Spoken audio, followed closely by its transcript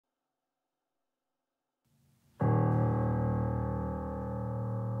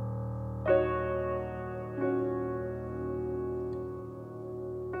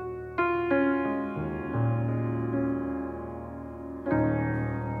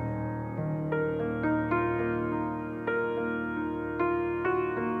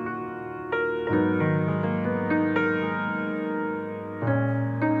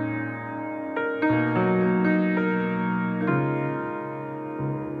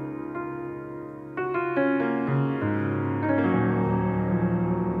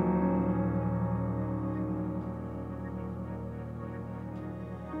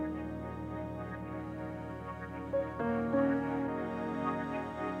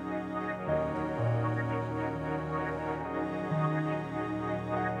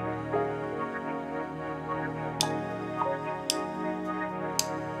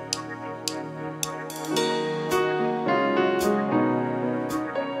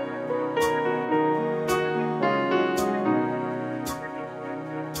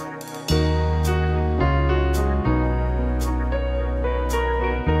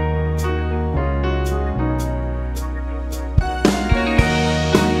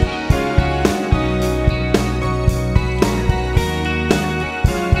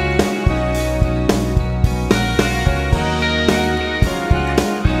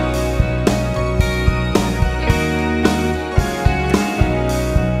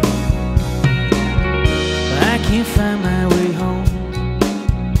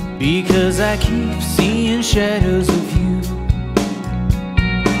because I keep seeing shadows of you.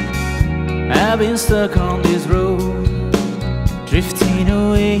 I've been stuck on this road, drifting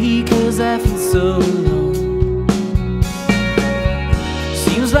away cause I feel so alone.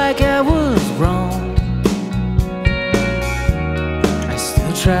 Seems like I was wrong, I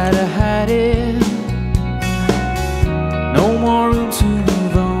still try to hide it. No more room to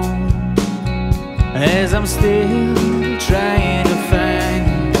move on, as I'm still trying to find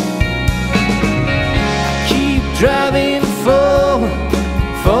you. Keep driving forward,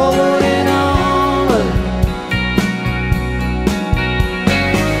 forward and onward.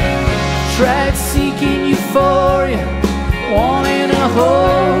 Tried seeking euphoria, wanting to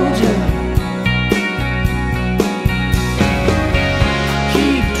hold you.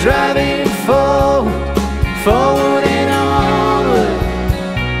 Keep driving forward, forward and onward.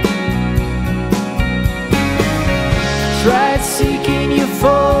 Tried seeking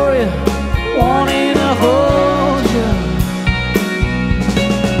euphoria, wanting to hold you.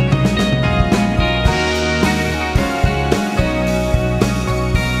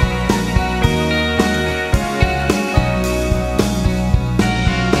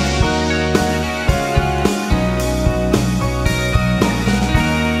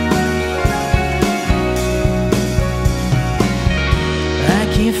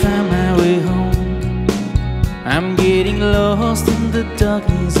 Can't find my way home, I'm getting lost in the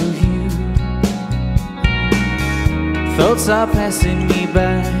darkness of you. Thoughts are passing me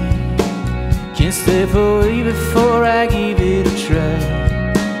by, can't step away before I give it a try.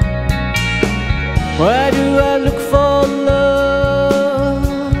 Why do I look for love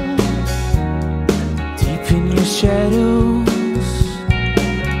deep in your shadows?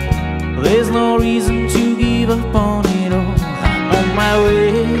 There's no reason to give up on it all. On my way,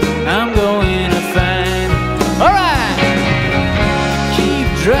 I'm going to find it. Alright! Keep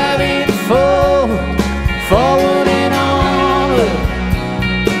driving forward, forward and onward.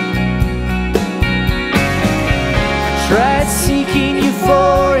 Tried seeking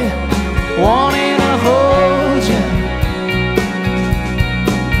euphoria, wanting to hold you.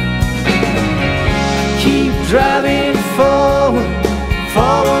 Keep driving forward,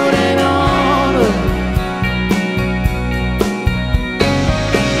 forward and onward.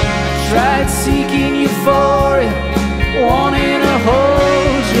 Tried seeking you